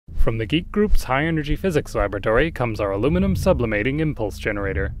From the Geek Group's high-energy physics laboratory comes our aluminum sublimating impulse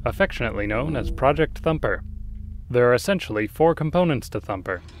generator, affectionately known as Project Thumper. There are essentially four components to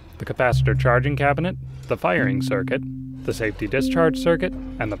Thumper: the capacitor charging cabinet, the firing circuit, the safety discharge circuit,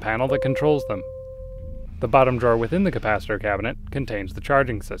 and the panel that controls them. The bottom drawer within the capacitor cabinet contains the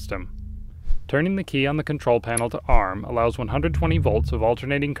charging system. Turning the key on the control panel to arm allows 120 volts of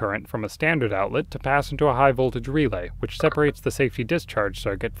alternating current from a standard outlet to pass into a high-voltage relay, which separates the safety discharge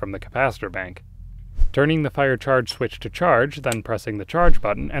circuit from the capacitor bank. Turning the fire charge switch to charge, then pressing the charge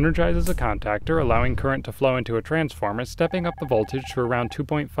button, energizes a contactor, allowing current to flow into a transformer, stepping up the voltage to around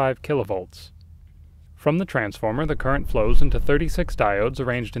 2.5 kilovolts. From the transformer, the current flows into 36 diodes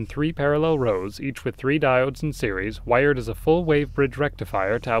arranged in 3 parallel rows, each with 3 diodes in series, wired as a full-wave bridge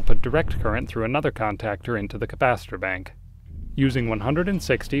rectifier to output direct current through another contactor into the capacitor bank. Using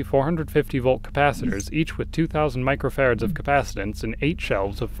 160 450-volt capacitors, each with 2,000 microfarads of capacitance in 8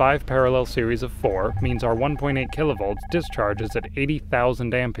 shelves of 5 parallel series of 4, means our 1.8 kilovolts discharges at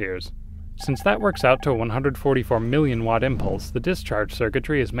 80,000 amperes. Since that works out to a 144 million watt impulse, the discharge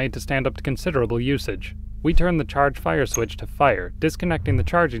circuitry is made to stand up to considerable usage. We turn the charge fire switch to fire, disconnecting the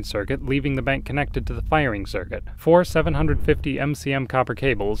charging circuit, leaving the bank connected to the firing circuit. 4 750 MCM copper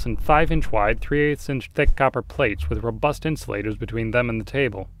cables and 5-inch wide, 3/8 inch thick copper plates with robust insulators between them and the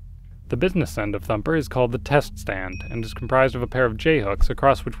table. The business end of Thumper is called the test stand, and is comprised of a pair of J-hooks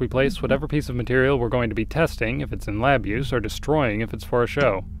across which we place whatever piece of material we're going to be testing if it's in lab use, or destroying if it's for a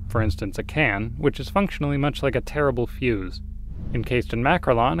show. For instance, a can, which is functionally much like a terrible fuse. Encased in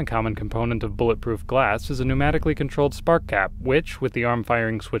Macrolon, a common component of bulletproof glass, is a pneumatically controlled spark gap, which, with the arm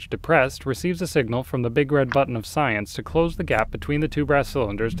firing switch depressed, receives a signal from the big red button of science to close the gap between the two brass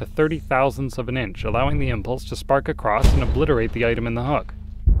cylinders to 30 thousandths of an inch, allowing the impulse to spark across and obliterate the item in the hook.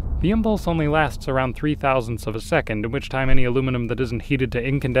 The impulse only lasts around 3 thousandths of a second, in which time any aluminum that isn't heated to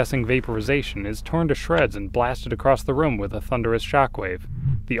incandescent vaporization is torn to shreds and blasted across the room with a thunderous shockwave.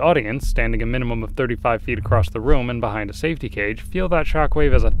 The audience, standing a minimum of 35 feet across the room and behind a safety cage, feel that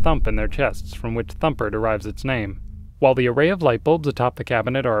shockwave as a thump in their chests, from which Thumper derives its name. While the array of light bulbs atop the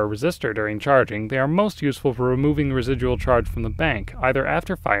cabinet are a resistor during charging, they are most useful for removing residual charge from the bank, either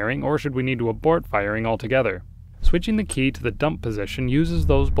after firing or should we need to abort firing altogether. Switching the key to the dump position uses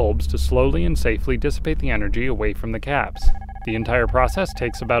those bulbs to slowly and safely dissipate the energy away from the caps. The entire process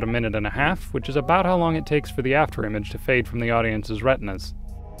takes about 1.5 minutes, which is about how long it takes for the afterimage to fade from the audience's retinas.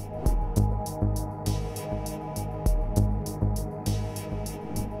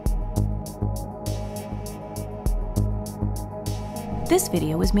 This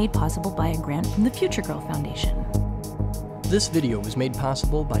video was made possible by a grant from the Future Girl Foundation. This video was made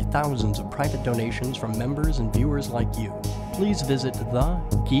possible by thousands of private donations from members and viewers like you. Please visit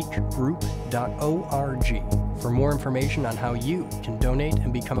thegeekgroup.org for more information on how you can donate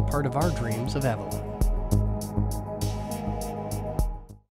and become a part of our dreams of Avalon.